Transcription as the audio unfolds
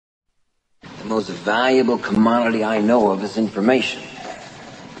most valuable commodity I know of is information.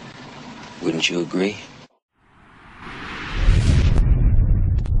 Wouldn't you agree?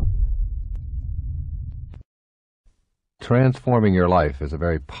 Transforming your life is a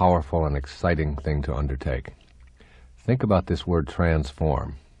very powerful and exciting thing to undertake. Think about this word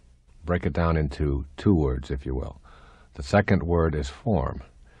transform. Break it down into two words, if you will. The second word is form.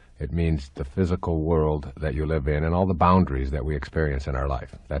 It means the physical world that you live in and all the boundaries that we experience in our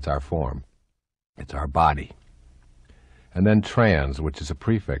life. That's our form. It's our body. And then trans, which is a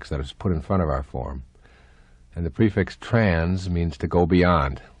prefix that is put in front of our form. And the prefix trans means to go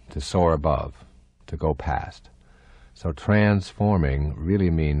beyond, to soar above, to go past. So transforming really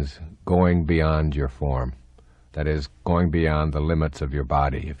means going beyond your form. That is, going beyond the limits of your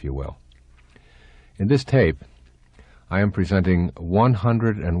body, if you will. In this tape, I am presenting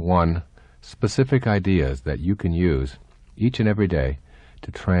 101 specific ideas that you can use each and every day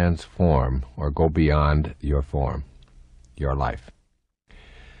to transform or go beyond your form, your life.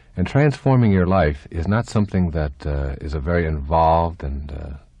 And transforming your life is not something that is a very involved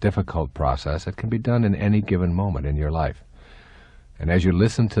and difficult process. It can be done in any given moment in your life. And as you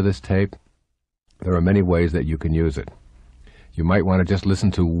listen to this tape, there are many ways that you can use it. You might want to just listen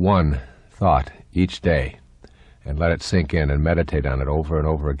to one thought each day and let it sink in and meditate on it over and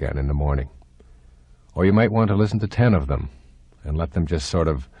over again in the morning. Or you might want to listen to 10 of them and let them just sort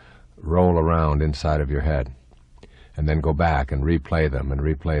of roll around inside of your head, and then go back and replay them and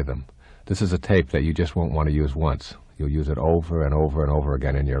replay them. This is a tape that you just won't want to use once. You'll use it over and over and over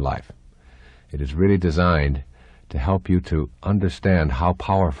again in your life. It is really designed to help you to understand how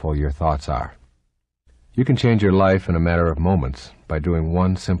powerful your thoughts are. You can change your life in a matter of moments by doing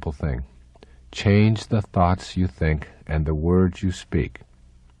one simple thing. Change the thoughts you think and the words you speak.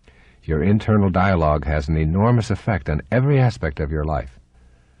 Your internal dialogue has an enormous effect on every aspect of your life,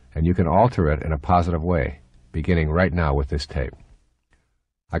 and you can alter it in a positive way, beginning right now with this tape.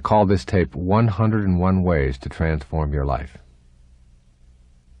 I call this tape 101 Ways to Transform Your Life.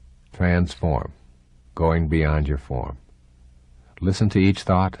 Transform, going beyond your form. Listen to each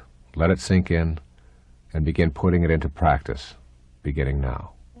thought, let it sink in, and begin putting it into practice, beginning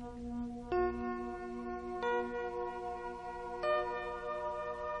now.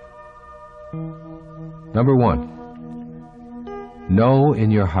 Number 1, know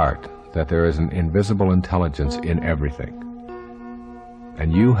in your heart that there is an invisible intelligence in everything,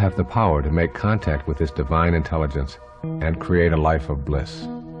 and you have the power to make contact with this divine intelligence and create a life of bliss.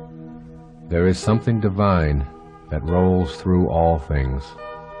 There is something divine that rolls through all things.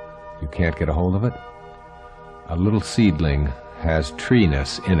 You can't get a hold of it? A little seedling has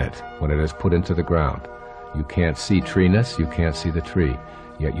treeness in it when it is put into the ground. You can't see treeness, you can't see the tree,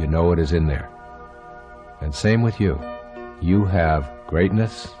 yet you know it is in there. And same with you. You have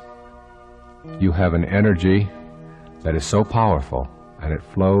greatness. You have an energy that is so powerful, and it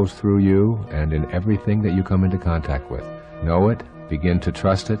flows through you and in everything that you come into contact with. Know it, begin to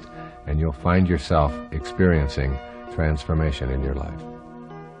trust it, and you'll find yourself experiencing transformation in your life.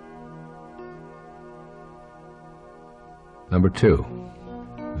 Number 2,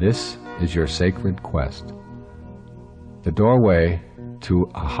 this is your sacred quest. The doorway to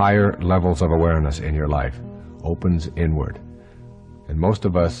higher levels of awareness in your life opens inward. And most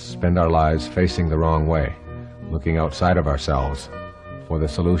of us spend our lives facing the wrong way, looking outside of ourselves for the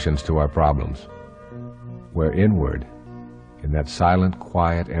solutions to our problems. Where inward, in that silent,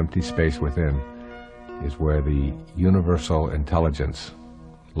 quiet, empty space within, is where the universal intelligence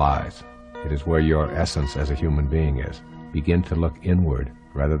lies. It is where your essence as a human being is. Begin to look inward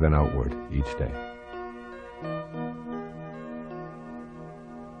rather than outward each day.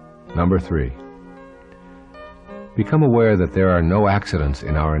 Number 3, become aware that there are no accidents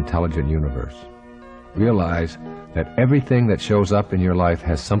in our intelligent universe. Realize that everything that shows up in your life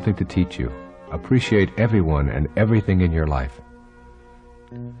has something to teach you. Appreciate everyone and everything in your life.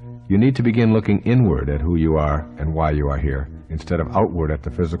 You need to begin looking inward at who you are and why you are here, instead of outward at the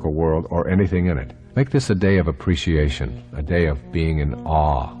physical world or anything in it. Make this a day of appreciation, a day of being in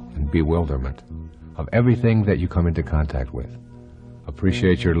awe and bewilderment of everything that you come into contact with.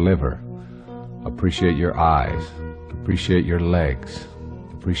 Appreciate your liver, appreciate your eyes, appreciate your legs,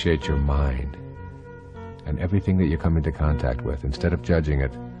 appreciate your mind, and everything that you come into contact with. Instead of judging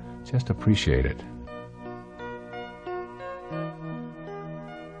it, just appreciate it.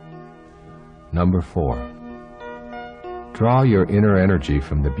 Number 4, draw your inner energy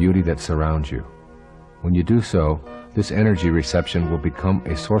from the beauty that surrounds you. When you do so, this energy reception will become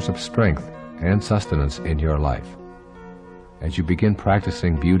a source of strength and sustenance in your life. As you begin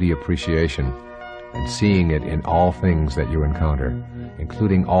practicing beauty appreciation and seeing it in all things that you encounter,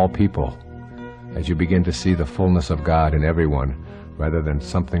 including all people, As you begin to see the fullness of God in everyone rather than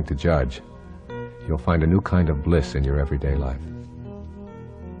something to judge, you'll find a new kind of bliss in your everyday life.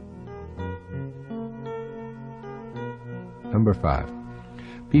 Number 5,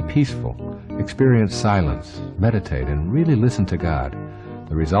 be peaceful, experience silence, meditate, and really listen to God.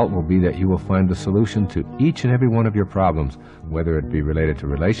 The result will be that you will find the solution to each and every one of your problems, whether it be related to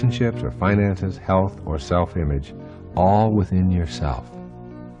relationships or finances, health or self-image, all within yourself.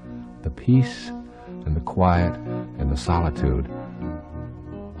 The peace and the quiet and the solitude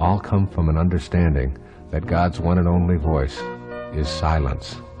all come from an understanding that God's one and only voice is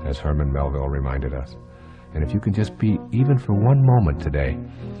silence, as Herman Melville reminded us. And if you can just be, even for one moment today,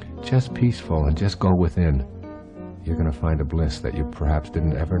 just peaceful and just go within, you're going to find a bliss that you perhaps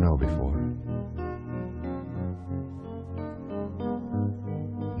didn't ever know before.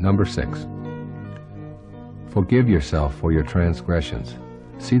 Number 6, forgive yourself for your transgressions.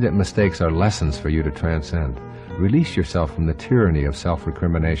 See that mistakes are lessons for you to transcend. Release yourself from the tyranny of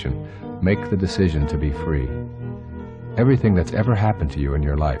self-recrimination. Make the decision to be free. Everything that's ever happened to you in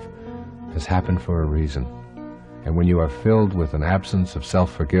your life has happened for a reason. And when you are filled with an absence of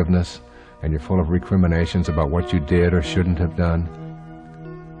self-forgiveness and you're full of recriminations about what you did or shouldn't have done,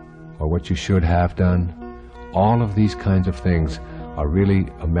 or what you should have done, all of these kinds of things are really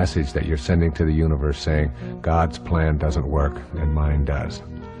a message that you're sending to the universe saying, God's plan doesn't work and mine does.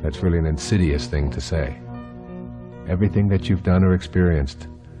 That's really an insidious thing to say. Everything that you've done or experienced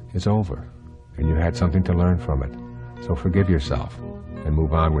is over, and you had something to learn from it. So forgive yourself and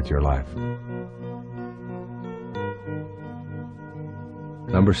move on with your life.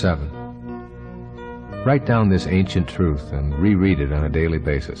 Number 7, write down this ancient truth and reread it on a daily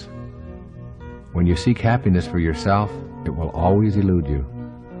basis. When you seek happiness for yourself, it will always elude you.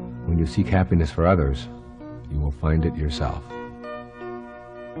 When you seek happiness for others, you will find it yourself.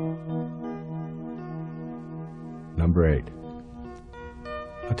 Number 8,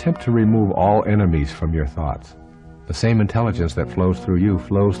 attempt to remove all enemies from your thoughts. The same intelligence that flows through you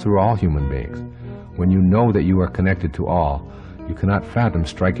flows through all human beings. When you know that you are connected to all, you cannot fathom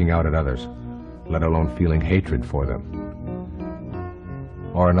striking out at others, let alone feeling hatred for them.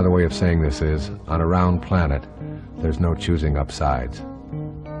 Or another way of saying this is, on a round planet, there's no choosing up sides.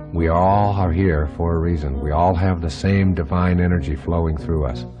 We all are here for a reason. We all have the same divine energy flowing through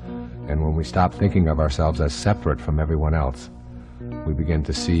us. And when we stop thinking of ourselves as separate from everyone else, we begin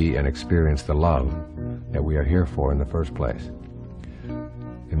to see and experience the love that we are here for in the first place.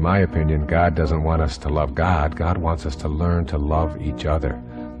 In my opinion, God doesn't want us to love God. God wants us to learn to love each other.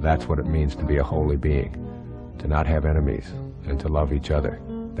 That's what it means to be a holy being, to not have enemies and to love each other.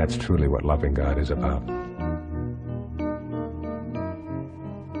 That's truly what loving God is about.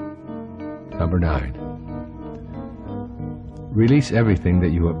 Number 9, release everything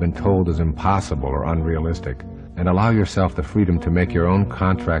that you have been told is impossible or unrealistic, and allow yourself the freedom to make your own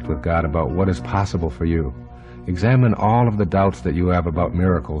contract with God about what is possible for you. Examine all of the doubts that you have about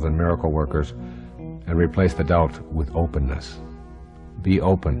miracles and miracle workers, and replace the doubt with openness. Be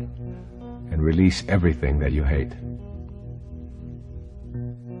open and release everything that you hate.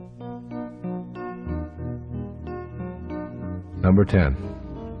 Number 10,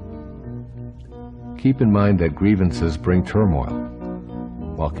 keep in mind that grievances bring turmoil,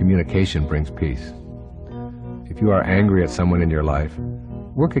 while communication brings peace. If you are angry at someone in your life,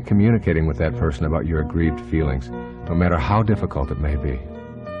 work at communicating with that person about your aggrieved feelings, no matter how difficult it may be.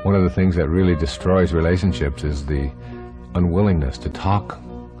 One of the things that really destroys relationships is the unwillingness to talk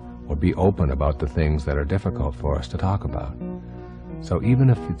or be open about the things that are difficult for us to talk about. So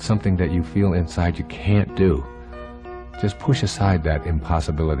even if it's something that you feel inside you can't do, just push aside that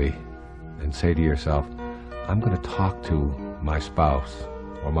impossibility and say to yourself, I'm going to talk to my spouse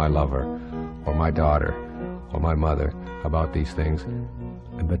or my lover or my daughter or my mother about these things.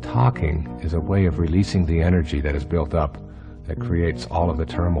 And the talking is a way of releasing the energy that is built up, that creates all of the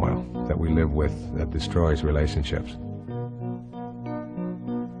turmoil that we live with, that destroys relationships.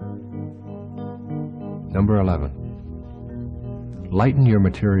 Number 11, lighten your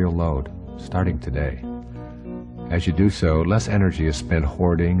material load, starting today. As you do so, less energy is spent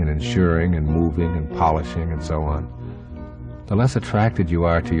hoarding and insuring and moving and polishing and so on. The less attracted you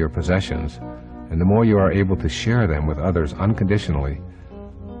are to your possessions, and the more you are able to share them with others unconditionally,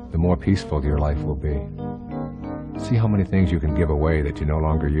 the more peaceful your life will be. See how many things you can give away that you no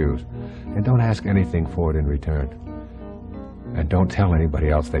longer use, and don't ask anything for it in return. And don't tell anybody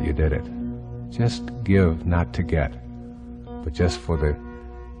else that you did it. Just give, not to get, but just for the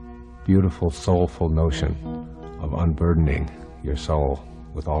beautiful, soulful notion of unburdening your soul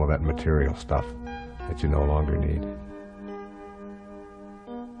with all of that material stuff that you no longer need.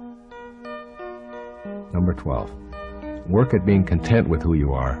 Number 12. Work at being content with who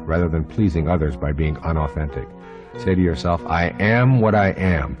you are rather than pleasing others by being unauthentic. Say to yourself, I am what I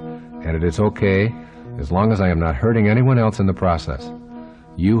am, and it is okay as long as I am not hurting anyone else in the process.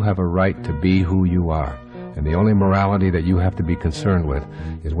 You have a right to be who you are, and the only morality that you have to be concerned with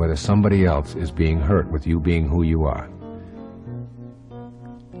is whether somebody else is being hurt with you being who you are.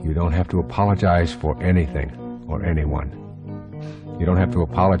 You don't have to apologize for anything or anyone. You don't have to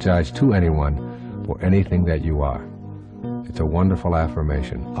apologize to anyone for anything that you are. It's a wonderful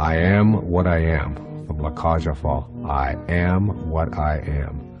affirmation. I am what I am, from La Cage aux Folles. I am what I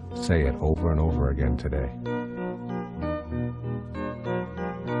am. Say it over and over again today.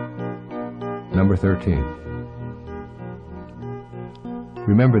 Number 13.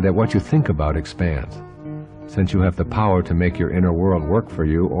 Remember that what you think about expands. Since you have the power to make your inner world work for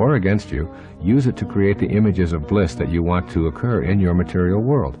you or against you, use it to create the images of bliss that you want to occur in your material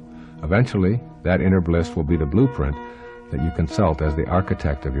world. Eventually, that inner bliss will be the blueprint that you consult as the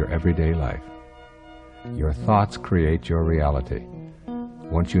architect of your everyday life. Your thoughts create your reality.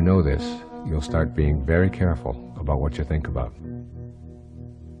 Once you know this, you'll start being very careful about what you think about.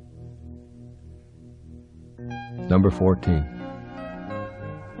 Number 14.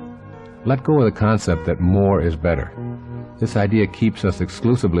 Let go of the concept that more is better. This idea keeps us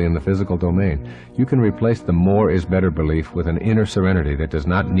exclusively in the physical domain. You can replace the more is better belief with an inner serenity that does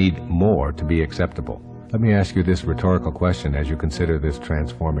not need more to be acceptable. Let me ask you this rhetorical question as you consider this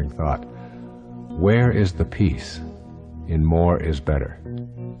transforming thought. Where is the peace in more is better?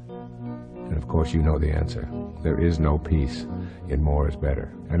 And of course you know the answer. There is no peace in more is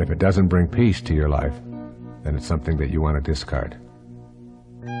better. And if it doesn't bring peace to your life, then it's something that you want to discard.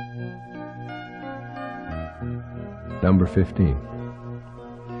 Number 15.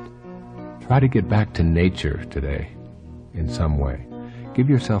 Try to get back to nature today in some way. Give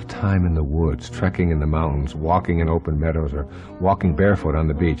yourself time in the woods, trekking in the mountains, walking in open meadows, or walking barefoot on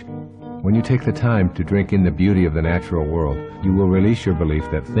the beach. When you take the time to drink in the beauty of the natural world, you will release your belief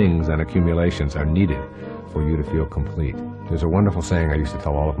that things and accumulations are needed for you to feel complete. There's a wonderful saying I used to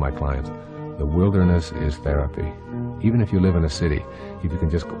tell all of my clients. The wilderness is therapy. Even if you live in a city, if you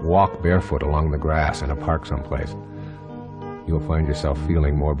can just walk barefoot along the grass in a park someplace, you'll find yourself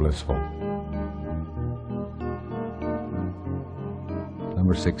feeling more blissful.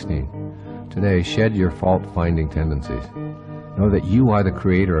 Number 16. Today, shed your fault-finding tendencies. Know that you are the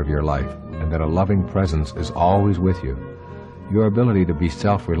creator of your life and that a loving presence is always with you. Your ability to be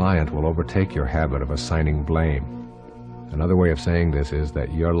self-reliant will overtake your habit of assigning blame. Another way of saying this is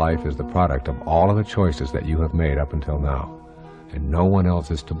that your life is the product of all of the choices that you have made up until now, and no one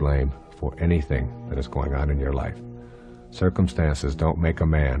else is to blame for anything that is going on in your life. Circumstances don't make a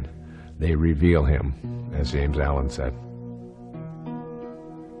man, they reveal him, as James Allen said.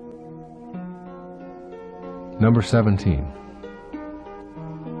 Number 17.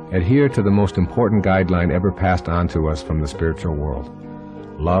 Adhere to the most important guideline ever passed on to us from the spiritual world.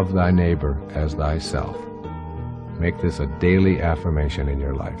 Love thy neighbor as thyself. Make this a daily affirmation in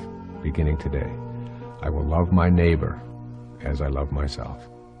your life, beginning today. I will love my neighbor as I love myself.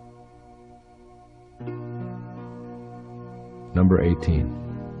 Number 18.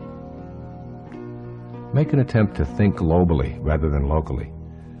 Make an attempt to think globally rather than locally.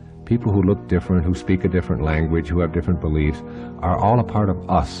 People who look different, who speak a different language, who have different beliefs, are all a part of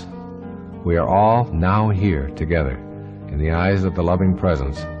us. We are all now here together. In the eyes of the loving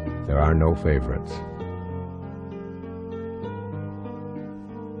presence, there are no favorites.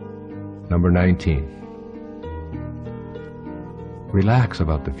 Number 19. Relax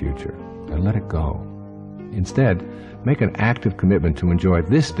about the future and let it go. Instead, make an active commitment to enjoy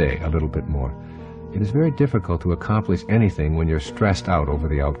this day a little bit more. It is very difficult to accomplish anything when you're stressed out over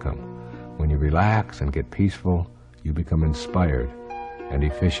the outcome. When you relax and get peaceful, you become inspired and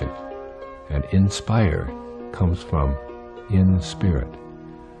efficient. And inspire comes from in spirit.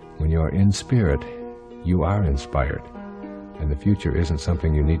 When you are in spirit, you are inspired. And the future isn't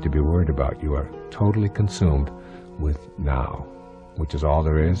something you need to be worried about. You are totally consumed with now, which is all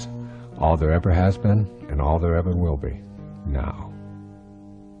there is, all there ever has been, and all there ever will be, now.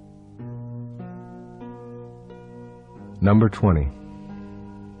 Number 20.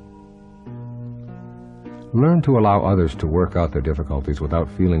 Learn to allow others to work out their difficulties without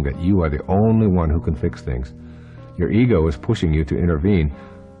feeling that you are the only one who can fix things. Your ego is pushing you to intervene,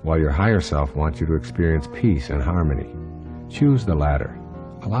 while your higher self wants you to experience peace and harmony. Choose the latter.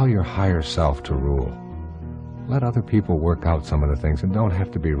 Allow your higher self to rule. Let other people work out some of the things and don't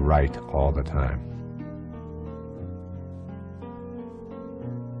have to be right all the time.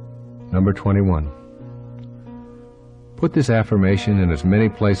 Number 21. Put this affirmation in as many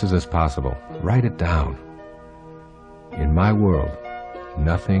places as possible. Write it down. In my world,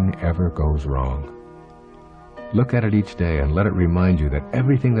 nothing ever goes wrong. Look at it each day and let it remind you that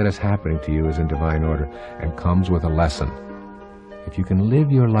everything that is happening to you is in divine order and comes with a lesson. If you can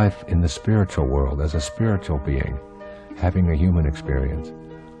live your life in the spiritual world as a spiritual being, having a human experience,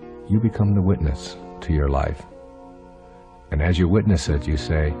 you become the witness to your life. And as you witness it, you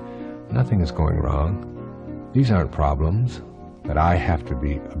say, nothing is going wrong. These aren't problems that I have to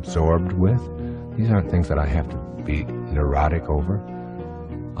be absorbed with. These aren't things that I have to be neurotic over.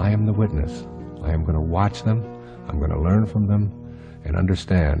 I am the witness. I am going to watch them. I'm going to learn from them and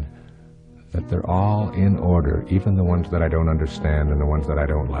understand that they're all in order, even the ones that I don't understand and the ones that I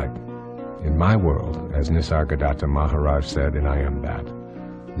don't like. In my world, as Nisargadatta Maharaj said in I Am That,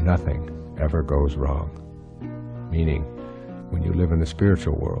 nothing ever goes wrong. Meaning, when you live in the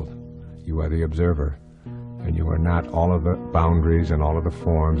spiritual world, you are the observer, and you are not all of the boundaries and all of the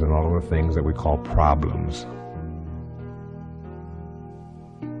forms and all of the things that we call problems.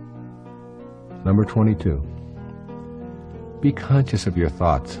 Number 22. Be conscious of your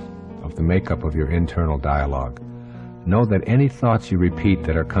thoughts, of the makeup of your internal dialogue. Know that any thoughts you repeat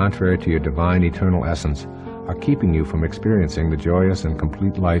that are contrary to your divine eternal essence are keeping you from experiencing the joyous and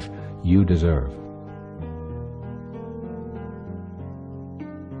complete life you deserve.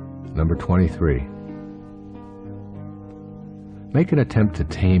 Number 23. Make an attempt to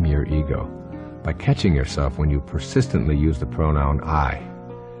tame your ego by catching yourself when you persistently use the pronoun I.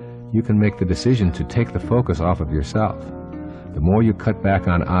 You can make the decision to take the focus off of yourself. The more you cut back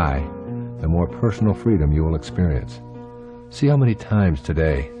on I, the more personal freedom you will experience. See how many times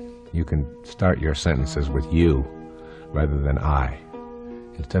today you can start your sentences with you rather than I.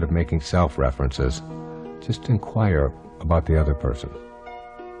 Instead of making self-references, just inquire about the other person.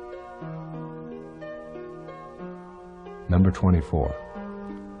 Number 24.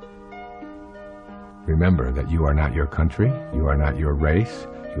 Remember that you are not your country, you are not your race,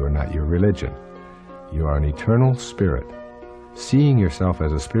 you are not your religion. You are an eternal spirit. Seeing yourself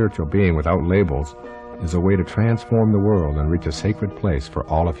as a spiritual being without labels is a way to transform the world and reach a sacred place for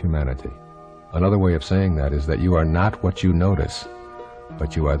all of humanity. Another way of saying that is that you are not what you notice,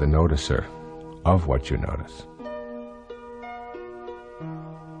 but you are the noticer of what you notice.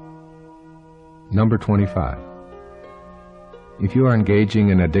 Number 25. If you are engaging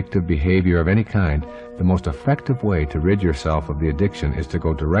in addictive behavior of any kind, the most effective way to rid yourself of the addiction is to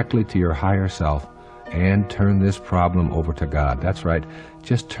go directly to your higher self and turn this problem over to God. That's right,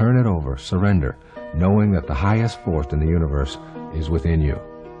 just turn it over, surrender, knowing that the highest force in the universe is within you.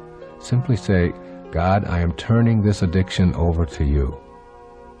 Simply say, God, I am turning this addiction over to you.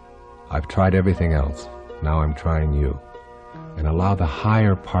 I've tried everything else, now I'm trying you. And allow the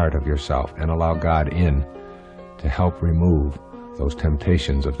higher part of yourself and allow God in to help remove those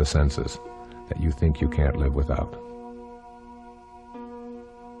temptations of the senses that you think you can't live without.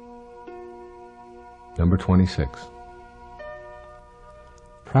 Number 26.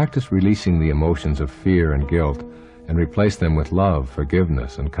 Practice releasing the emotions of fear and guilt and replace them with love,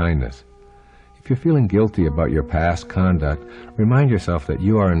 forgiveness, and kindness. If you're feeling guilty about your past conduct, remind yourself that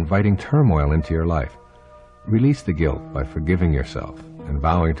you are inviting turmoil into your life. Release the guilt by forgiving yourself and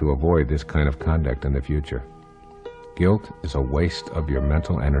vowing to avoid this kind of conduct in the future. Guilt is a waste of your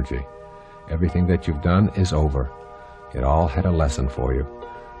mental energy. Everything that you've done is over. It all had a lesson for you.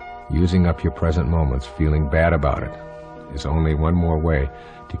 Using up your present moments, feeling bad about it, is only one more way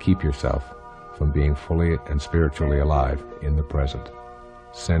to keep yourself from being fully and spiritually alive in the present.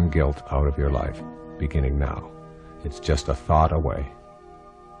 Send guilt out of your life, beginning now. It's just a thought away.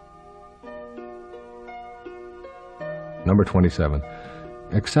 Number 27.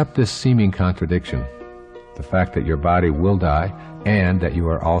 Accept this seeming contradiction, the fact that your body will die and that you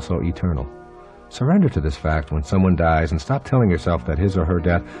are also eternal. Surrender to this fact when someone dies and stop telling yourself that his or her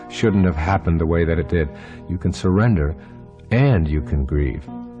death shouldn't have happened the way that it did. You can surrender and you can grieve.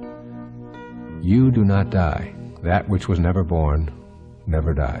 You do not die. That which was never born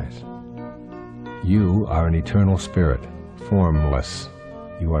never dies. You are an eternal spirit, formless.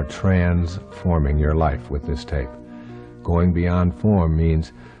 You are transforming your life with this tape. Going beyond form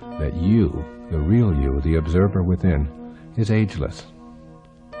means that you, the real you, the observer within, is ageless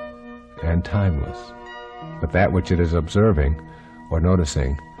and timeless. But that which it is observing or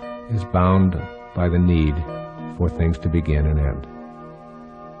noticing is bound by the need for things to begin and end.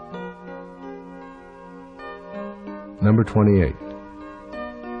 Number 28.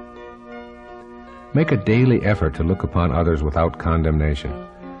 Make a daily effort to look upon others without condemnation.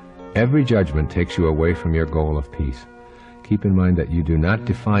 Every judgment takes you away from your goal of peace. Keep in mind that you do not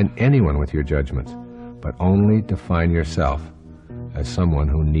define anyone with your judgments. but only define yourself as someone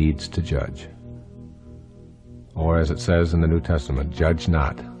who needs to judge. Or as it says in the New Testament, judge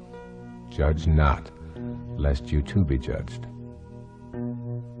not, lest you too be judged.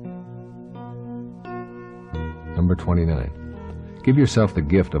 Number 29. Give yourself the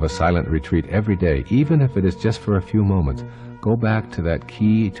gift of a silent retreat every day, even if it is just for a few moments. Go back to that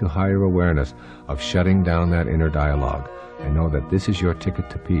key to higher awareness of shutting down that inner dialogue, and know that this is your ticket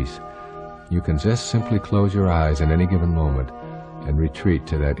to peace. You can just simply close your eyes in any given moment and retreat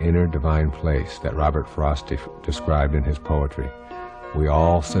to that inner divine place that Robert Frost described in his poetry. We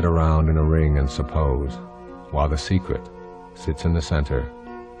all sit around in a ring and suppose, while the secret sits in the center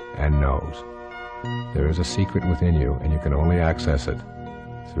and knows. There is a secret within you, and you can only access it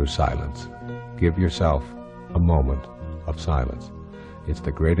through silence. Give yourself a moment of silence. It's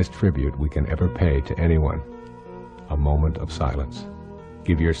the greatest tribute we can ever pay to anyone. A moment of silence.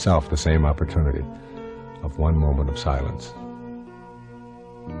 Give yourself the same opportunity of one moment of silence.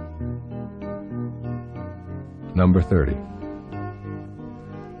 Number 30.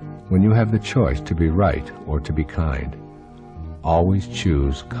 When you have the choice to be right or to be kind, always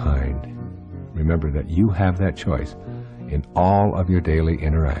choose kind. Remember that you have that choice in all of your daily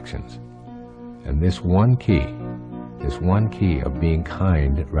interactions. And this one key of being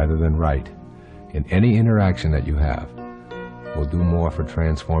kind rather than right in any interaction that you have will do more for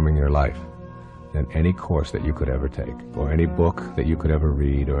transforming your life than any course that you could ever take, or any book that you could ever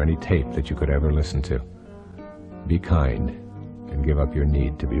read, or any tape that you could ever listen to. Be kind and give up your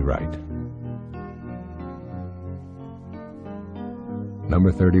need to be right.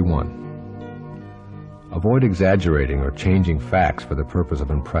 Number 31. Avoid exaggerating or changing facts for the purpose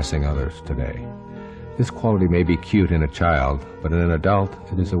of impressing others today. This quality may be cute in a child, but in an adult,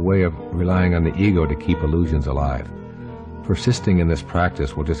 it is a way of relying on the ego to keep illusions alive. Persisting in this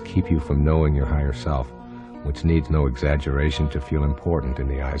practice will just keep you from knowing your higher self, which needs no exaggeration to feel important in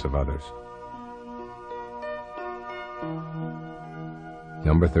the eyes of others.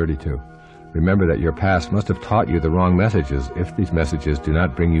 Number 32. Remember that your past must have taught you the wrong messages if these messages do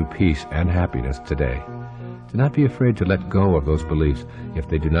not bring you peace and happiness today. Do not be afraid to let go of those beliefs if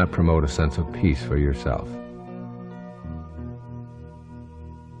they do not promote a sense of peace for yourself.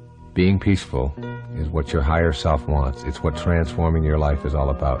 Being peaceful is what your higher self wants. It's what transforming your life is all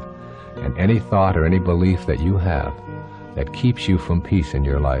about. And any thought or any belief that you have that keeps you from peace in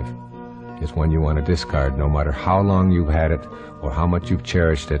your life is one you want to discard, no matter how long you've had it, or how much you've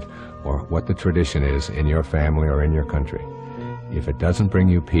cherished it, or what the tradition is in your family or in your country. If it doesn't bring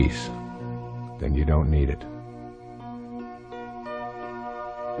you peace, then you don't need it.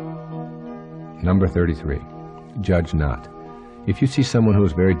 Number 33. Judge not. If you see someone who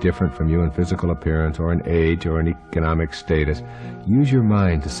is very different from you in physical appearance or in age or in economic status, use your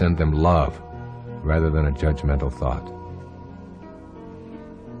mind to send them love rather than a judgmental thought.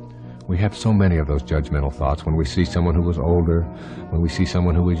 We have so many of those judgmental thoughts when we see someone who is older, when we see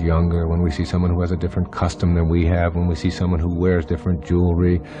someone who is younger, when we see someone who has a different custom than we have, when we see someone who wears different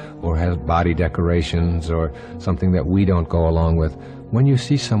jewelry or has body decorations or something that we don't go along with. When you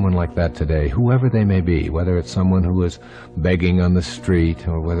see someone like that today, whoever they may be, whether it's someone who is begging on the street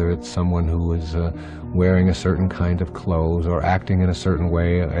or whether it's someone who is wearing a certain kind of clothes or acting in a certain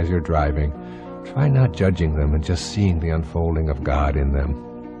way as you're driving, try not judging them and just seeing the unfolding of God in them.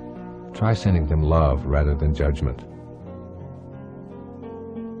 Try sending them love rather than judgment.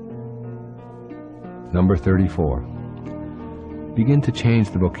 Number 34. Begin to change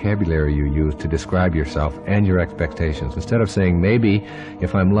the vocabulary you use to describe yourself and your expectations. Instead of saying maybe,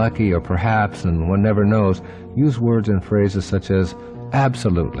 if I'm lucky, or perhaps, and one never knows, use words and phrases such as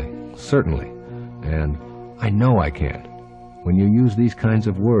absolutely, certainly, and I know I can. When you use these kinds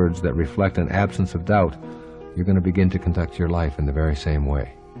of words that reflect an absence of doubt, you're going to begin to conduct your life in the very same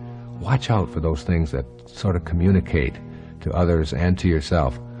way. Watch out for those things that sort of communicate to others and to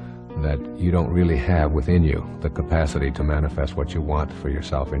yourself that you don't really have within you the capacity to manifest what you want for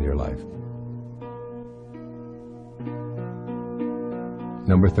yourself in your life.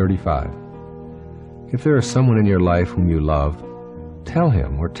 Number 35. If there is someone in your life whom you love, tell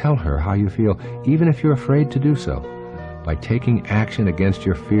him or tell her how you feel, even if you're afraid to do so. By taking action against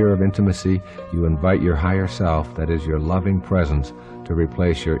your fear of intimacy, you invite your higher self, that is your loving presence, to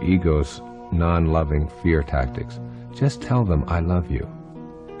replace your ego's non-loving fear tactics. Just tell them, I love you.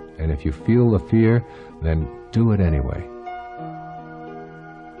 And if you feel the fear, then do it anyway.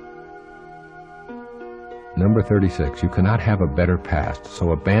 Number 36, you cannot have a better past,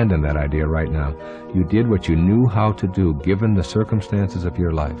 so abandon that idea right now. You did what you knew how to do given the circumstances of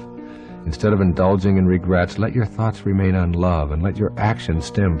your life. Instead of indulging in regrets, let your thoughts remain on love and let your actions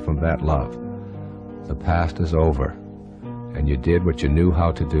stem from that love. The past is over, and you did what you knew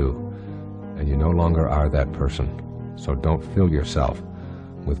how to do, and you no longer are that person. So don't fill yourself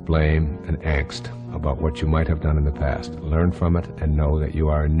with blame and angst about what you might have done in the past. Learn from it and know that you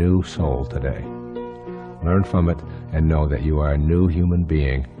are a new soul today. Learn from it and know that you are a new human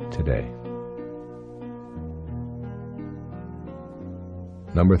being today.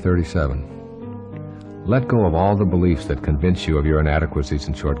 Number 37. Let go of all the beliefs that convince you of your inadequacies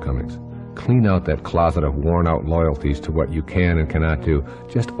and shortcomings. Clean out that closet of worn-out loyalties to what you can and cannot do.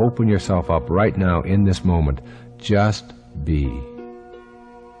 Just open yourself up right now in this moment. Just be.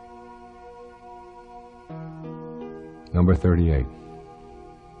 Number 38.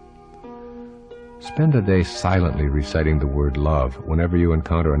 Spend a day silently reciting the word love whenever you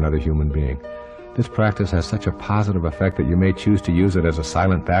encounter another human being. This practice has such a positive effect that you may choose to use it as a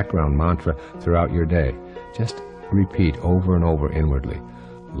silent background mantra throughout your day. Just repeat over and over inwardly,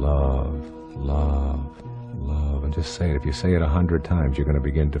 love, love, love, and just say it. If you say it 100 times, you're going to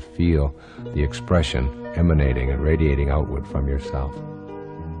begin to feel the expression emanating and radiating outward from yourself.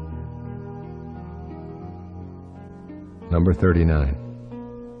 Number 39.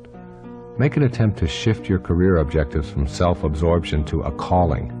 Make an attempt to shift your career objectives from self-absorption to a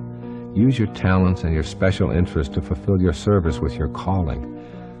calling. Use your talents and your special interests to fulfill your service with your calling.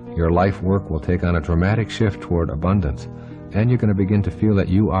 Your life work will take on a dramatic shift toward abundance, and you're going to begin to feel that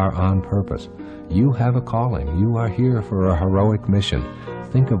you are on purpose. You have a calling. You are here for a heroic mission.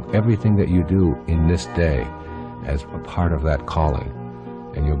 Think of everything that you do in this day as a part of that calling,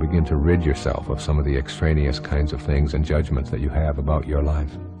 and you'll begin to rid yourself of some of the extraneous kinds of things and judgments that you have about your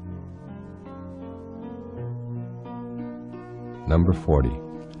life. Number 40.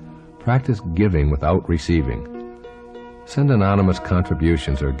 Practice giving without receiving. Send anonymous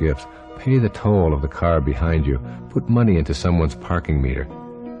contributions or gifts. Pay the toll of the car behind you. Put money into someone's parking meter.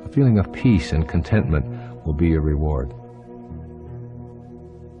 A feeling of peace and contentment will be your reward.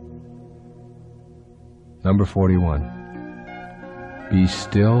 Number 41. Be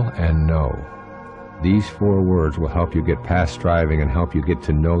still and know. These 4 words will help you get past striving and help you get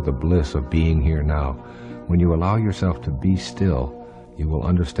to know the bliss of being here now. When you allow yourself to be still, you will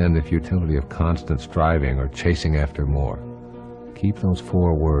understand the futility of constant striving or chasing after more. Keep those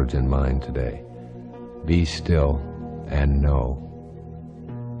 4 words in mind today. Be still and know.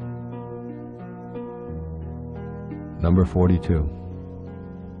 Number 42.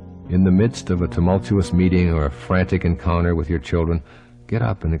 In the midst of a tumultuous meeting or a frantic encounter with your children, get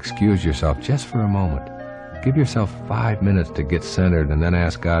up and excuse yourself just for a moment. Give yourself 5 minutes to get centered and then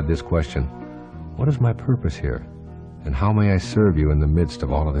ask God this question: what is my purpose here? And how may I serve you in the midst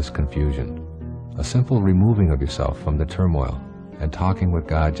of all of this confusion? A simple removing of yourself from the turmoil and talking with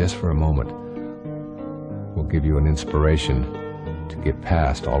God just for a moment will give you an inspiration to get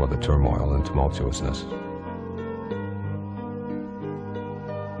past all of the turmoil and tumultuousness.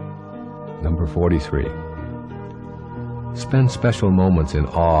 Number 43. Spend special moments in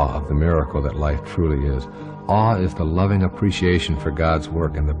awe of the miracle that life truly is. Awe is the loving appreciation for God's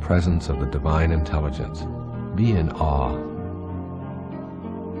work in the presence of the divine intelligence. Be in awe.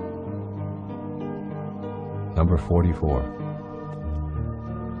 Number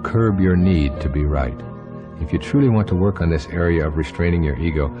 44. Curb your need to be right. If you truly want to work on this area of restraining your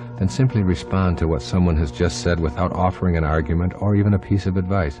ego, then simply respond to what someone has just said without offering an argument or even a piece of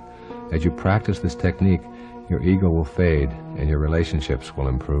advice. As you practice this technique, your ego will fade and your relationships will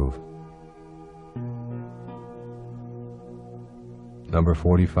improve. Number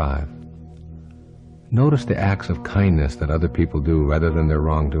 45. Notice the acts of kindness that other people do rather than their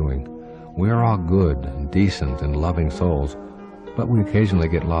wrongdoing. We are all good and decent and loving souls, but we occasionally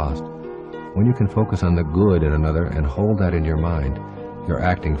get lost. When you can focus on the good in another and hold that in your mind, you're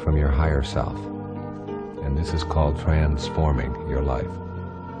acting from your higher self. And this is called transforming your life.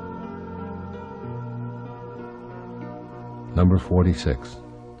 Number 46.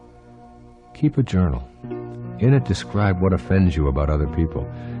 Keep a journal. In it, describe what offends you about other people.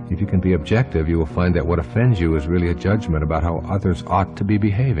 If you can be objective, you will find that what offends you is really a judgment about how others ought to be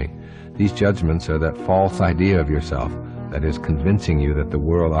behaving. These judgments are that false idea of yourself that is convincing you that the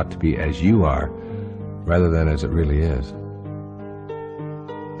world ought to be as you are rather than as it really is.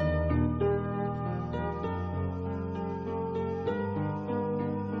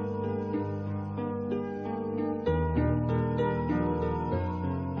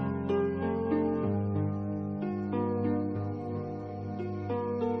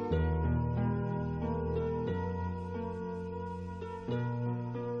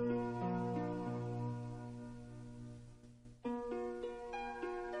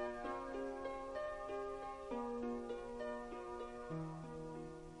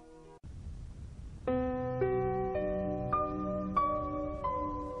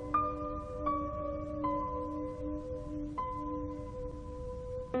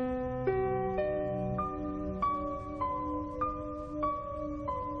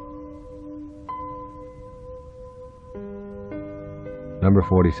 Number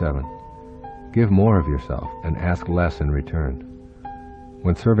 47. Give more of yourself and ask less in return.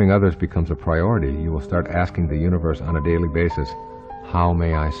 When serving others becomes a priority, you will start asking the universe on a daily basis, how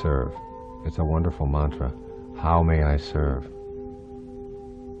may I serve? It's a wonderful mantra. How may I serve?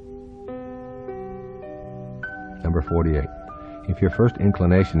 Number 48. If your first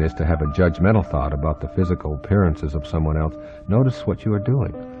inclination is to have a judgmental thought about the physical appearances of someone else, notice what you are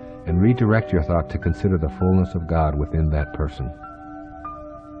doing and redirect your thought to consider the fullness of God within that person.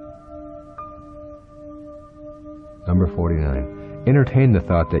 Number 49. Entertain the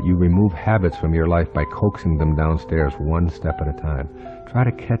thought that you remove habits from your life by coaxing them downstairs one step at a time. Try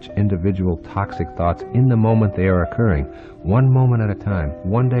to catch individual toxic thoughts in the moment they are occurring, one moment at a time,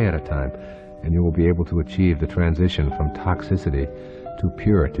 one day at a time, and you will be able to achieve the transition from toxicity to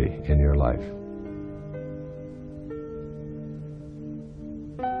purity in your life.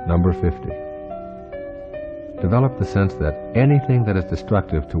 Number 50. Develop the sense that anything that is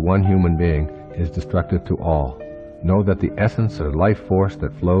destructive to one human being is destructive to all. Know that the essence of life force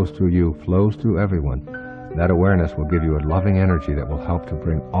that flows through you flows through everyone. That awareness will give you a loving energy that will help to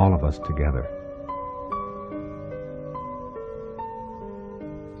bring all of us together.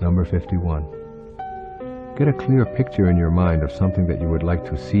 Number 51. Get a clear picture in your mind of something that you would like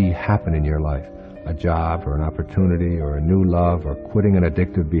to see happen in your life. A job or an opportunity or a new love or quitting an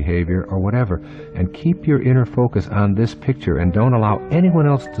addictive behavior or whatever. And keep your inner focus on this picture and don't allow anyone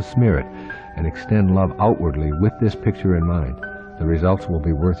else to smear it. And extend love outwardly with this picture in mind. The results will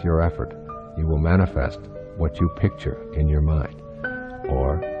be worth your effort. You will manifest what you picture in your mind.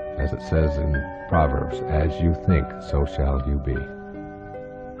 Or, as it says in Proverbs, as you think, so shall you be.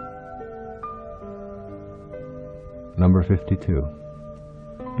 Number 52.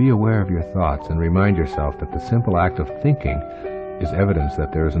 Be aware of your thoughts and remind yourself that the simple act of thinking is evidence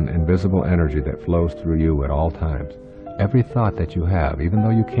that there is an invisible energy that flows through you at all times. Every thought that you have, even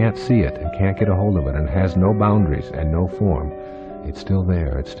though you can't see it and can't get a hold of it and has no boundaries and no form, it's still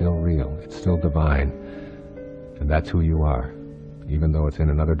there, it's still real, it's still divine. And that's who you are, even though it's in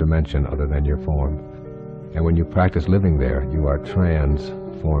another dimension other than your form. And when you practice living there, you are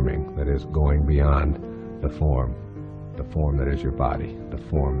transforming, that is, going beyond the form that is your body, the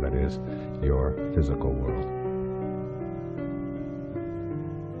form that is your physical world.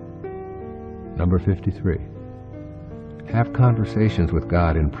 Number 53. Have conversations with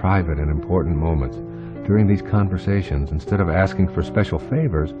God in private and important moments. During these conversations, instead of asking for special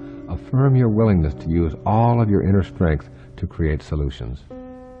favors, affirm your willingness to use all of your inner strength to create solutions.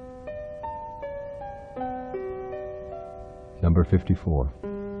 Number 54.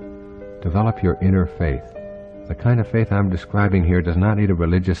 Develop your inner faith. The kind of faith I'm describing here does not need a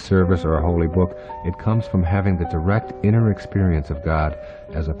religious service or a holy book. It comes from having the direct inner experience of God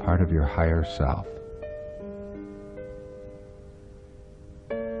as a part of your higher self.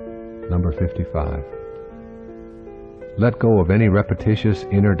 Number 55. Let go of any repetitious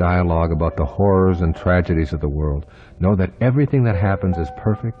inner dialogue about the horrors and tragedies of the world. Know that everything that happens is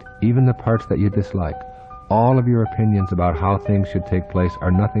perfect, even the parts that you dislike. All of your opinions about how things should take place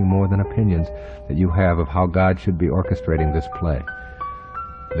are nothing more than opinions that you have of how God should be orchestrating this play.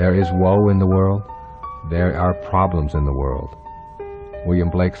 There is woe in the world. There are problems in the world. William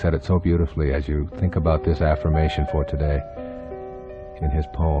Blake said it so beautifully as you think about this affirmation for today. In his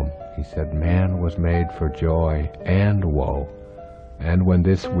poem, he said, "Man was made for joy and woe, and when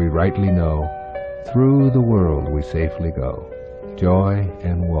this we rightly know, through the world we safely go. Joy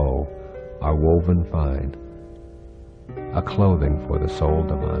and woe are woven fine, a clothing for the soul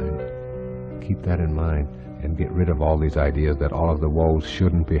divine." Keep that in mind and get rid of all these ideas that all of the woes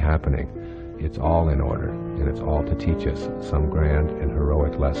shouldn't be happening. It's all in order, and it's all to teach us some grand and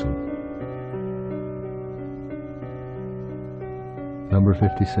heroic lesson. Number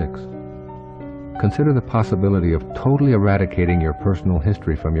 56. Consider the possibility of totally eradicating your personal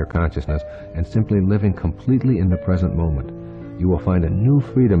history from your consciousness and simply living completely in the present moment. You will find a new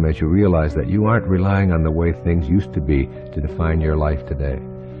freedom as you realize that you aren't relying on the way things used to be to define your life today.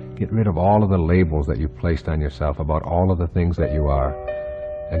 Get rid of all of the labels that you've placed on yourself about all of the things that you are,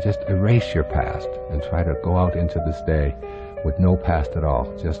 and just erase your past and try to go out into this day with no past at all,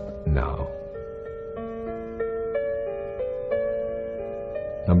 just now.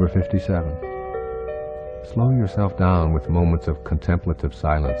 Number 57. Slow yourself down with moments of contemplative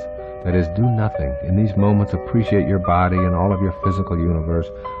silence. That is, do nothing. In these moments, appreciate your body and all of your physical universe.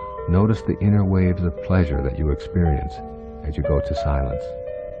 Notice the inner waves of pleasure that you experience as you go to silence.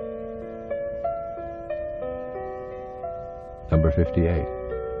 Number 58.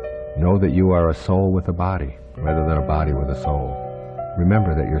 Know that you are a soul with a body, rather than a body with a soul.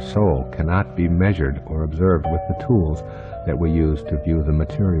 Remember that your soul cannot be measured or observed with the tools that we use to view the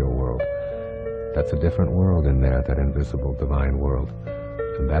material world. That's a different world in there, that invisible divine world.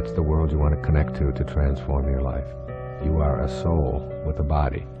 And that's the world you want to connect to transform your life. You are a soul with a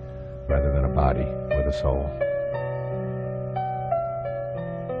body, rather than a body with a soul.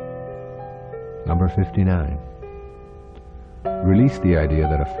 Number 59. Release the idea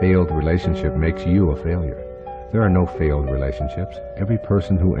that a failed relationship makes you a failure. There are no failed relationships. Every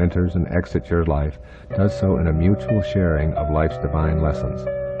person who enters and exits your life does so in a mutual sharing of life's divine lessons.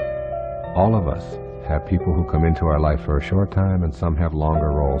 All of us have people who come into our life for a short time, and some have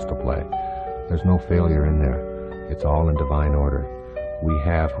longer roles to play. There's no failure in there. It's all in divine order. We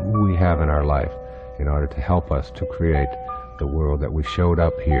have who we have in our life in order to help us to create the world that we showed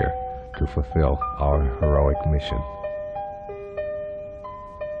up here to fulfill our heroic mission.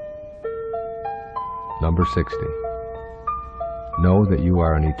 Number 60. Know that you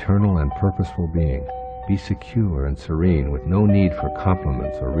are an eternal and purposeful being. Be secure and serene with no need for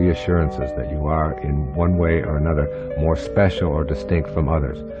compliments or reassurances that you are, in one way or another, more special or distinct from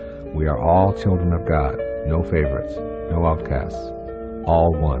others. We are all children of God, no favorites, no outcasts,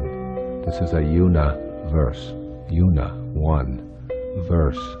 all one. This is a Una verse, Una, one,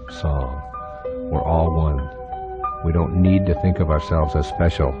 verse, song. We're all one. We don't need to think of ourselves as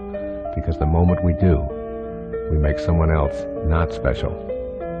special, because the moment we do, we make someone else not special.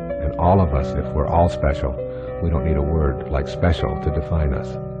 And all of us, if we're all special, we don't need a word like special to define us.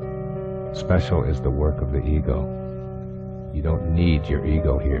 Special is the work of the ego. You don't need your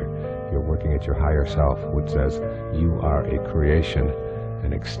ego here. You're working at your higher self, which says you are a creation,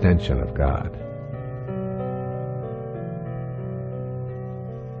 an extension of God.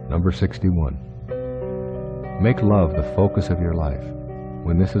 Number 61. Make love the focus of your life.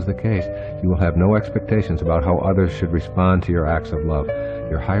 When this is the case, you will have no expectations about how others should respond to your acts of love.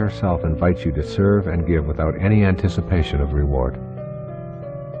 Your higher self invites you to serve and give without any anticipation of reward.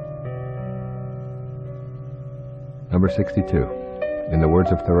 Number 62. In the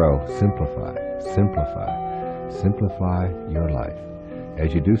words of Thoreau, simplify, simplify, simplify your life.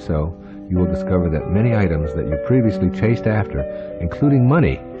 As you do so, you will discover that many items that you previously chased after, including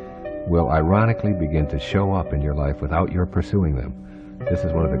money, will ironically begin to show up in your life without your pursuing them. This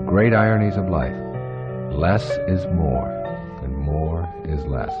is one of the great ironies of life. Less is more, and more is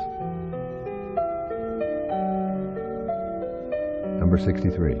less. Number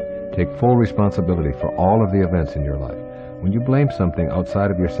 63. Take full responsibility for all of the events in your life. When you blame something outside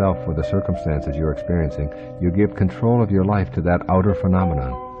of yourself for the circumstances you're experiencing, you give control of your life to that outer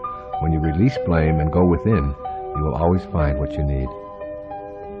phenomenon. When you release blame and go within, you will always find what you need.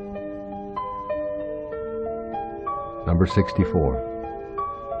 Number 64.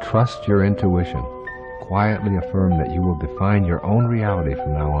 Trust your intuition. Quietly affirm that you will define your own reality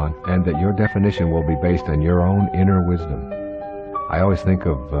from now on, and that your definition will be based on your own inner wisdom. I always think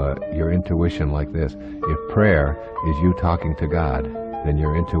of your intuition like this. If prayer is you talking to God, then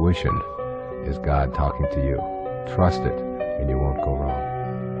your intuition is God talking to you. Trust it, and you won't go wrong.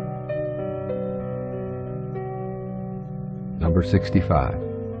 Number 65.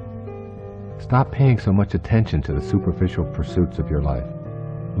 Stop paying so much attention to the superficial pursuits of your life.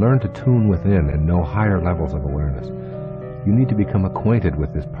 Learn to tune within and know higher levels of awareness. You need to become acquainted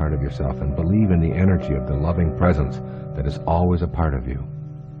with this part of yourself and believe in the energy of the loving presence that is always a part of you.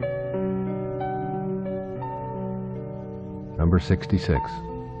 Number 66.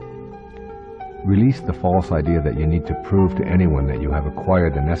 Release the false idea that you need to prove to anyone that you have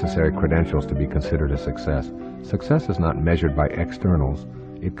acquired the necessary credentials to be considered a success. Success is not measured by externals.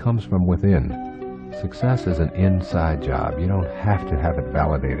 It comes from within. Success is an inside job. You don't have to have it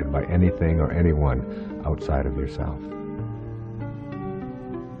validated by anything or anyone outside of yourself.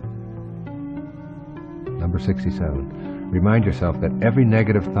 Number 67. Remind yourself that every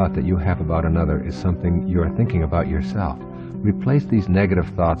negative thought that you have about another is something you are thinking about yourself. Replace these negative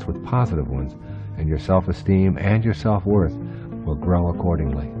thoughts with positive ones, and your self-esteem and your self-worth will grow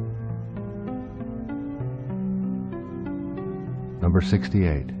accordingly. Number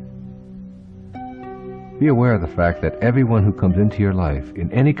 68. Be aware of the fact that everyone who comes into your life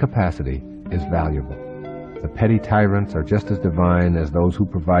in any capacity is valuable. The petty tyrants are just as divine as those who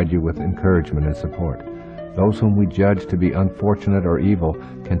provide you with encouragement and support. Those whom we judge to be unfortunate or evil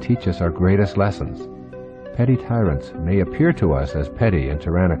can teach us our greatest lessons. Petty tyrants may appear to us as petty and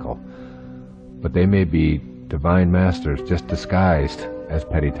tyrannical, but they may be divine masters just disguised as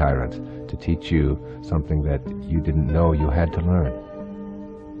petty tyrants to teach you something that you didn't know you had to learn.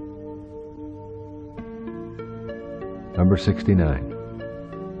 Number 69.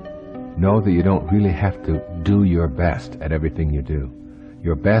 Know that you don't really have to do your best at everything you do.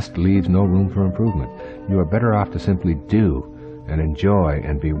 Your best leaves no room for improvement. You are better off to simply do and enjoy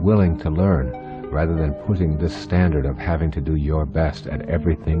and be willing to learn, rather than putting this standard of having to do your best at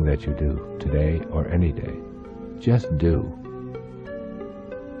everything that you do, today or any day. Just do.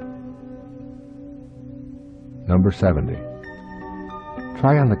 Number 70.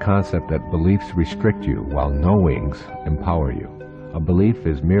 Try on the concept that beliefs restrict you while knowings empower you. A belief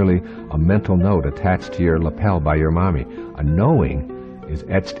is merely a mental note attached to your lapel by your mommy. A knowing is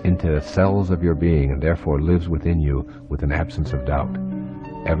etched into the cells of your being and therefore lives within you with an absence of doubt.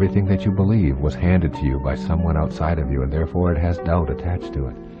 Everything that you believe was handed to you by someone outside of you, and therefore it has doubt attached to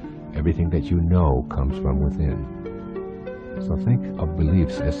it. Everything that you know comes from within. So think of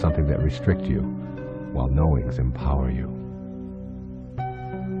beliefs as something that restrict you, while knowings empower you.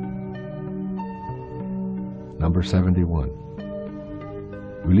 Number 71.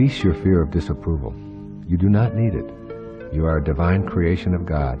 Release your fear of disapproval. You do not need it. You are a divine creation of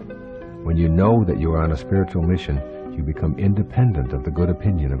God. When you know that you are on a spiritual mission, you become independent of the good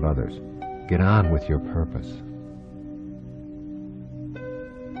opinion of others. Get on with your purpose.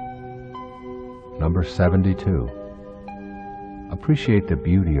 Number 72. Appreciate the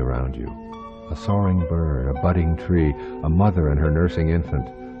beauty around you. A soaring bird, a budding tree, a mother and her nursing infant,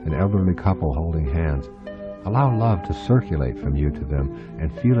 an elderly couple holding hands. Allow love to circulate from you to them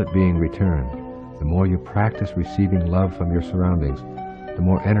and feel it being returned. The more you practice receiving love from your surroundings, the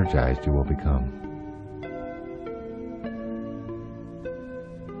more energized you will become.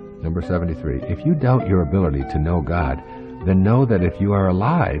 Number 73. If you doubt your ability to know God, then know that if you are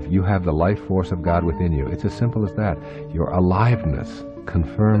alive, you have the life force of God within you. It's as simple as that. Your aliveness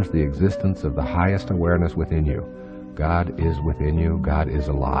confirms the existence of the highest awareness within you. God is within you. God is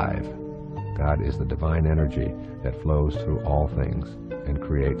alive. God is the divine energy that flows through all things and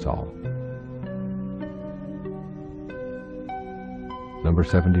creates all. Number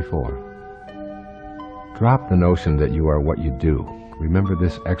 74. Drop the notion that you are what you do. Remember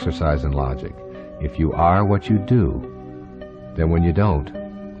this exercise in logic. If you are what you do, then when you don't,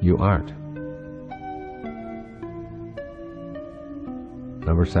 you aren't.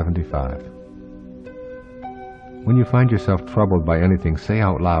 Number 75. When you find yourself troubled by anything, say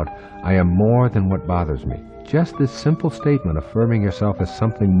out loud, I am more than what bothers me. Just this simple statement affirming yourself as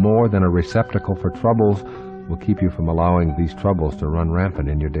something more than a receptacle for troubles will keep you from allowing these troubles to run rampant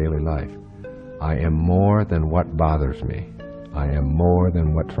in your daily life. I am more than what bothers me. I am more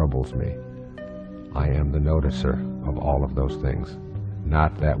than what troubles me. I am the noticer of all of those things,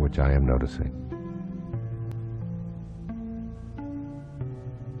 not that which I am noticing.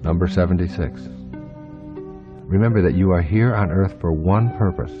 Number 76. Remember that you are here on earth for one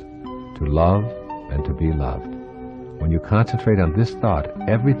purpose, to love and to be loved. When you concentrate on this thought,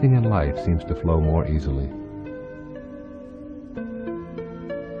 everything in life seems to flow more easily.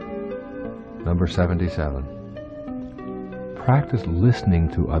 Number 77. Practice listening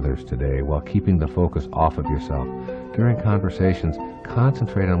to others today while keeping the focus off of yourself. During conversations,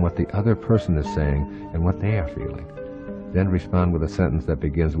 concentrate on what the other person is saying and what they are feeling. Then respond with a sentence that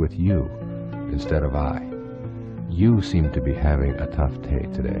begins with you instead of I. You seem to be having a tough day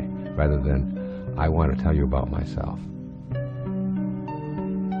today, rather than I want to tell you about myself.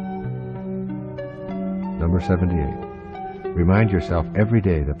 Number 78. Remind yourself every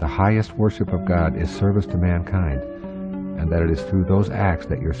day that the highest worship of God is service to mankind, and that it is through those acts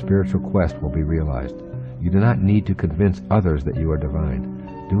that your spiritual quest will be realized. You do not need to convince others that you are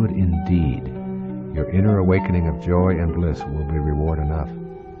divine. Do it indeed. Your inner awakening of joy and bliss will be reward enough.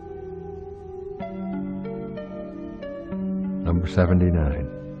 Number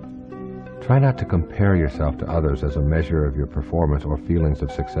 79. Try not to compare yourself to others as a measure of your performance or feelings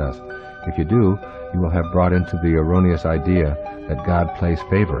of success. If you do, you will have brought into the erroneous idea that God plays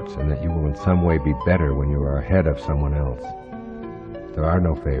favorites and that you will in some way be better when you are ahead of someone else. There are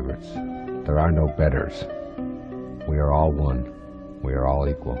no favorites. There are no betters. We are all one. We are all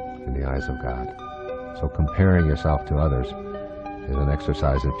equal in the eyes of God. So comparing yourself to others is an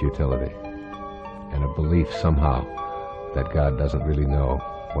exercise in futility and a belief somehow that God doesn't really know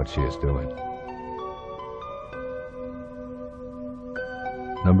what she is doing.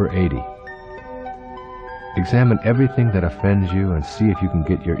 Number 80. Examine everything that offends you and see if you can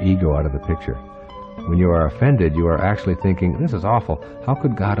get your ego out of the picture. When you are offended, you are actually thinking, this is awful. How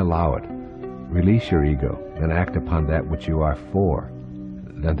could God allow it? Release your ego, then act upon that which you are for.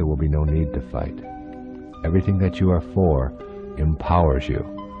 Then there will be no need to fight. Everything that you are for empowers you,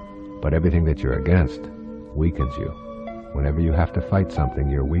 but everything that you're against weakens you. Whenever you have to fight something,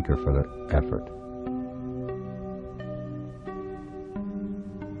 you're weaker for the effort.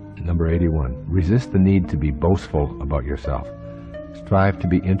 Number 81. Resist the need to be boastful about yourself. Strive to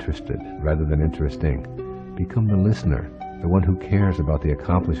be interested rather than interesting. Become the listener, the one who cares about the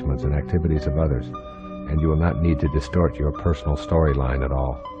accomplishments and activities of others, and you will not need to distort your personal storyline at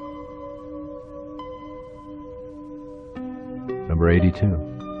all. Number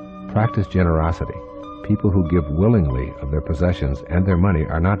 82. Practice generosity. People who give willingly of their possessions and their money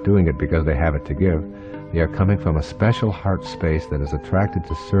are not doing it because they have it to give. They are coming from a special heart space that is attracted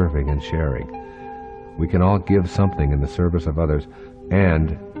to serving and sharing. We can all give something in the service of others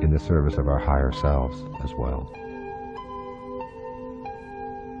and in the service of our higher selves as well.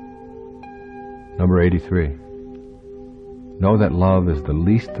 Number 83. Know that love is the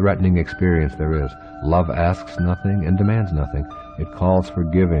least threatening experience there is. Love asks nothing and demands nothing. It calls for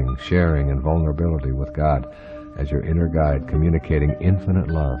giving, sharing, and vulnerability with God as your inner guide, communicating infinite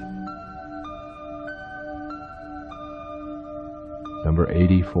love. Number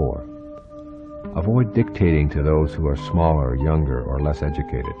 84. Avoid dictating to those who are smaller, younger, or less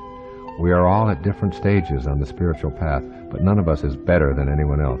educated. We are all at different stages on the spiritual path, but none of us is better than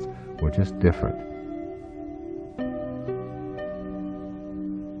anyone else. We're just different.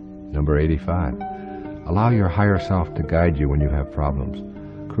 Number 85. Allow your higher self to guide you when you have problems.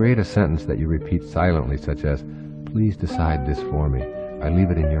 Create a sentence that you repeat silently, such as, "Please decide this for me. I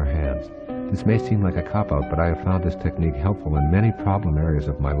leave it in your hands." This may seem like a cop-out, but I have found this technique helpful in many problem areas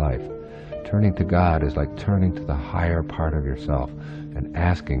of my life. Turning to God is like turning to the higher part of yourself and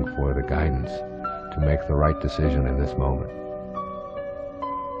asking for the guidance to make the right decision in this moment.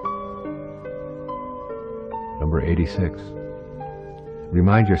 Number 86.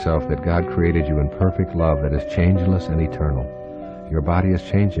 Remind yourself that God created you in perfect love that is changeless and eternal. Your body is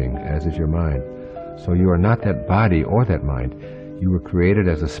changing, as is your mind. So you are not that body or that mind. You were created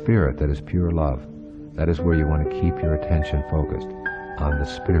as a spirit that is pure love. That is where you want to keep your attention focused, on the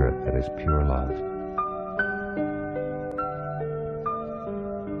spirit that is pure love.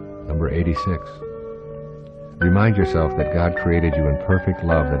 Number 86. Remind yourself that God created you in perfect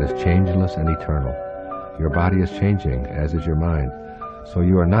love that is changeless and eternal. Your body is changing, as is your mind. So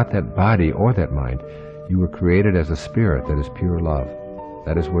you are not that body or that mind. You were created as a spirit that is pure love.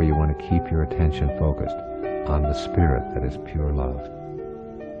 That is where you want to keep your attention focused, on the spirit that is pure love.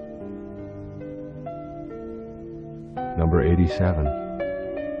 Number 87.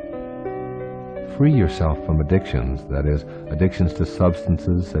 Free yourself from addictions, that is, addictions to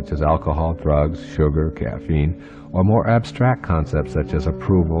substances such as alcohol, drugs, sugar, caffeine, or more abstract concepts such as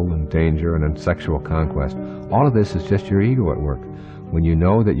approval and danger and sexual conquest. All of this is just your ego at work. When you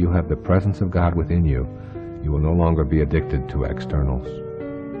know that you have the presence of God within you, you will no longer be addicted to externals.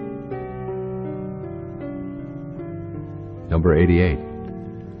 Number 88.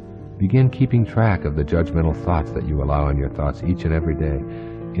 Begin keeping track of the judgmental thoughts that you allow in your thoughts each and every day.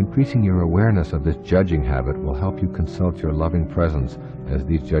 Increasing your awareness of this judging habit will help you consult your loving presence as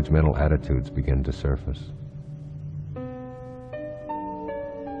these judgmental attitudes begin to surface.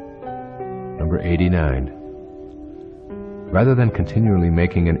 Number 89. Rather than continually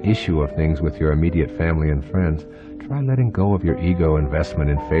making an issue of things with your immediate family and friends, try letting go of your ego investment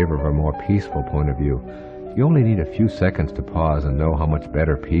in favor of a more peaceful point of view. You only need a few seconds to pause and know how much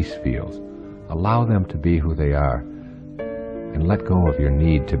better peace feels. Allow them to be who they are, and let go of your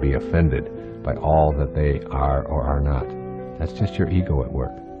need to be offended by all that they are or are not. That's just your ego at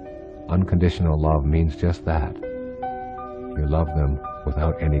work. Unconditional love means just that. You love them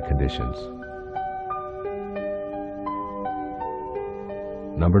without any conditions.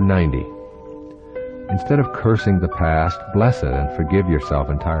 Number 90. Instead of cursing the past, bless it and forgive yourself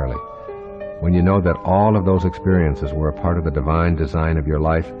entirely. When you know that all of those experiences were a part of the divine design of your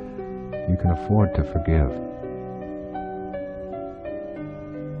life, you can afford to forgive.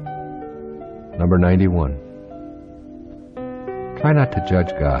 Number 91. Try not to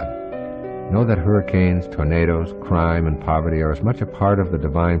judge God. Know that hurricanes, tornadoes, crime, and poverty are as much a part of the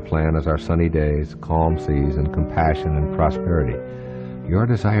divine plan as our sunny days, calm seas, and compassion and prosperity. Your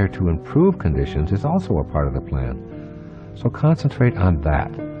desire to improve conditions is also a part of the plan. So concentrate on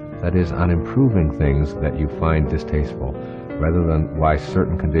that. That is, on improving things that you find distasteful, rather than why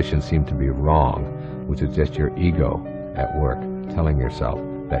certain conditions seem to be wrong, which is just your ego at work telling yourself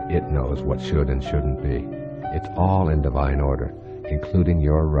that it knows what should and shouldn't be. It's all in divine order, including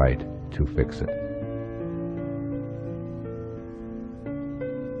your right to fix it.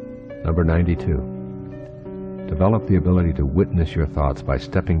 Number 92. Develop the ability to witness your thoughts by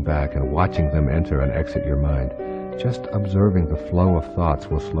stepping back and watching them enter and exit your mind. Just observing the flow of thoughts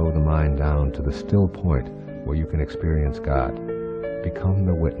will slow the mind down to the still point where you can experience God. Become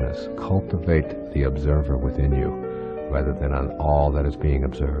the witness. Cultivate the observer within you, rather than on all that is being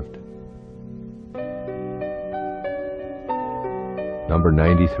observed. Number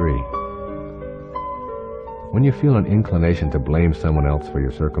 93. When you feel an inclination to blame someone else for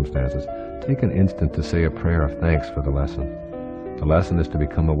your circumstances, take an instant to say a prayer of thanks for the lesson. The lesson is to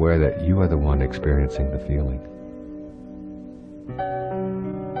become aware that you are the one experiencing the feeling.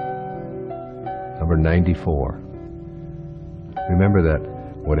 Number 94. Remember that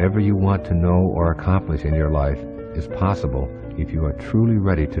whatever you want to know or accomplish in your life is possible if you are truly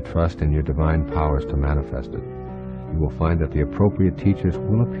ready to trust in your divine powers to manifest it. You will find that the appropriate teachers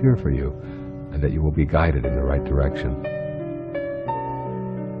will appear for you and that you will be guided in the right direction.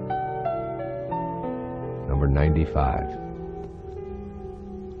 Number 95.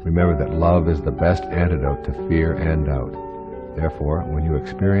 Remember that love is the best antidote to fear and doubt. Therefore, when you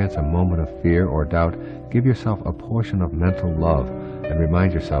experience a moment of fear or doubt, give yourself a portion of mental love and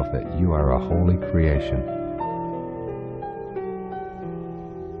remind yourself that you are a holy creation.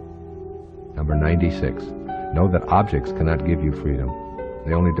 Number 96. Know that objects cannot give you freedom.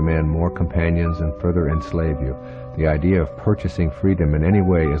 They only demand more companions and further enslave you. The idea of purchasing freedom in any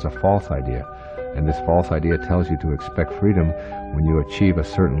way is a false idea, and this false idea tells you to expect freedom when you achieve a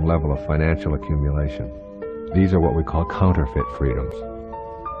certain level of financial accumulation. These are what we call counterfeit freedoms.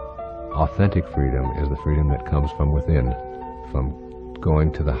 Authentic freedom is the freedom that comes from within, from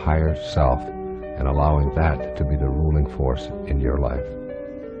going to the higher self and allowing that to be the ruling force in your life.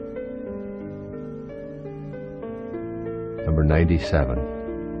 Number 97.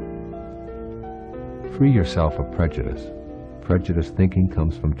 Free yourself of prejudice. Prejudice thinking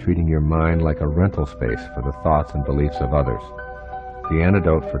comes from treating your mind like a rental space for the thoughts and beliefs of others. The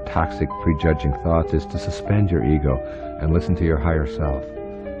antidote for toxic, prejudging thoughts is to suspend your ego and listen to your higher self.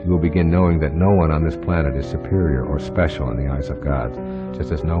 You will begin knowing that no one on this planet is superior or special in the eyes of God,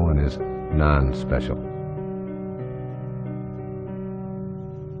 just as no one is non-special.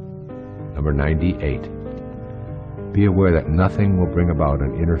 Number 98. Be aware that nothing will bring about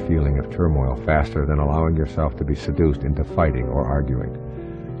an inner feeling of turmoil faster than allowing yourself to be seduced into fighting or arguing.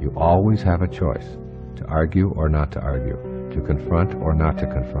 You always have a choice, to argue or not to argue, to confront or not to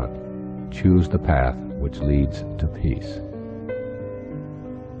confront. Choose the path which leads to peace.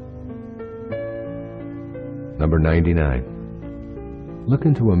 Number 99. Look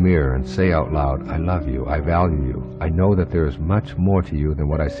into a mirror and say out loud, I love you, I value you, I know that there is much more to you than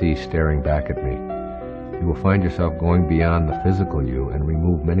what I see staring back at me. You will find yourself going beyond the physical you and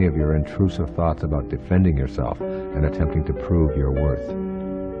remove many of your intrusive thoughts about defending yourself and attempting to prove your worth.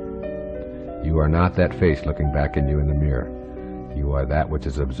 You are not that face looking back at you in the mirror. You are that which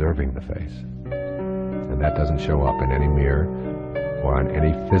is observing the face. And that doesn't show up in any mirror or on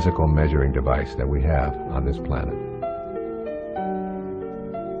any physical measuring device that we have on this planet.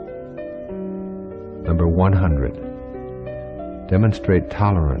 Number 100. Demonstrate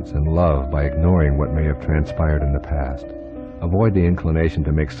tolerance and love by ignoring what may have transpired in the past. Avoid the inclination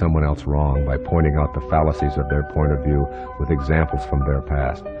to make someone else wrong by pointing out the fallacies of their point of view with examples from their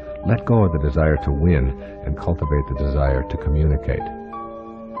past. Let go of the desire to win and cultivate the desire to communicate.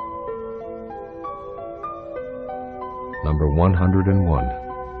 Number 101.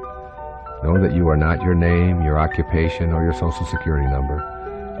 Know that you are not your name, your occupation, or your social security number.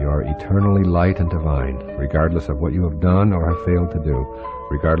 You are eternally light and divine, regardless of what you have done or have failed to do,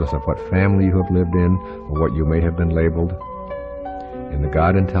 regardless of what family you have lived in or what you may have been labeled. In the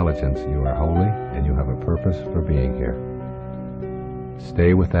God intelligence, you are holy and you have a purpose for being here.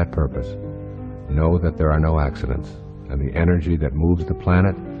 Stay with that purpose. Know that there are no accidents, and the energy that moves the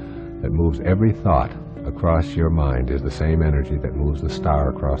planet, that moves every thought across your mind, is the same energy that moves the star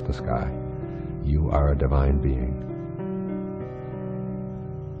across the sky. You are a divine being.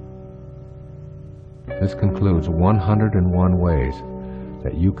 This concludes 101 ways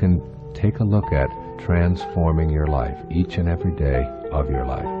that you can take a look at transforming your life each and every day of your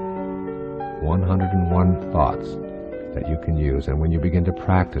life. 101 thoughts that you can use, and when you begin to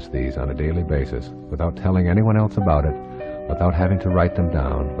practice these on a daily basis without telling anyone else about it, without having to write them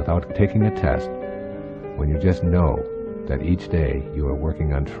down, without taking a test, when you just know that each day you are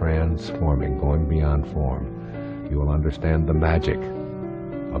working on transforming, going beyond form, you will understand the magic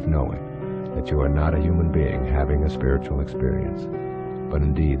of knowing that you are not a human being having a spiritual experience, but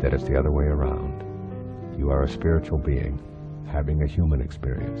indeed that it's the other way around. You are a spiritual being having a human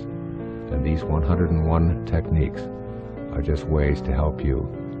experience. And these 101 techniques are just ways to help you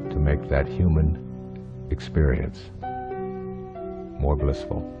to make that human experience more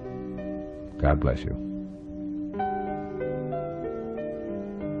blissful. God bless you.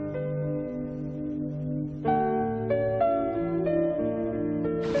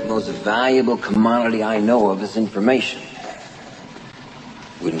 The most valuable commodity I know of is information.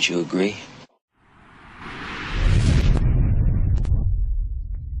 Wouldn't you agree?